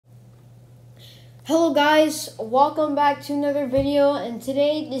Hello guys, welcome back to another video, and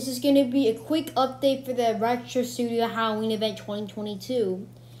today this is going to be a quick update for the Retrostudio Halloween event 2022.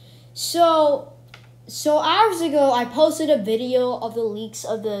 So hours ago I posted a video of the leaks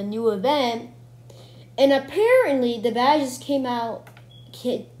of the new event, and apparently the badges came out,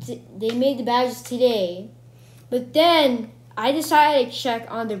 they made the badges today, but then I decided to check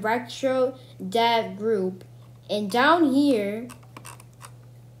on the Retro Dev group, and down here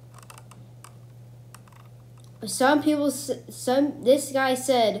this guy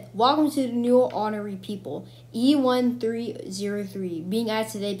said, "Welcome to the new honorary people, E1303, being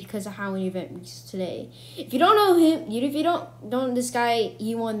added today because of Halloween event reaches today." If you don't know him, if you don't know this guy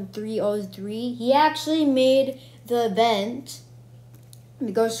E1303, he actually made the event. Let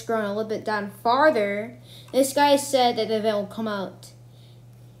me go scrolling a little bit down farther. This guy said that the event will come out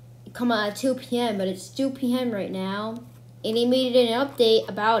at 2 p.m., but it's 2 p.m. right now, and he made an update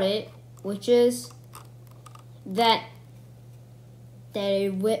about it, which is that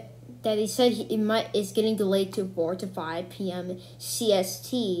he said it's getting delayed to 4 to 5 p.m.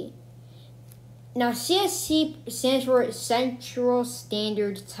 CST. Now CST stands for Central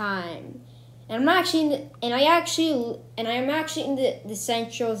Standard Time, and I'm actually in the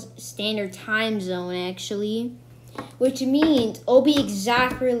Central Standard Time zone actually, which means it'll be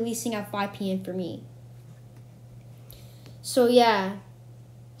exactly releasing at 5 p.m. for me. So yeah,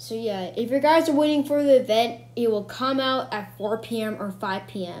 if you guys are waiting for the event, it will come out at 4 p.m. or 5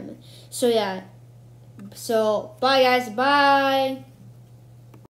 p.m. So bye guys, bye.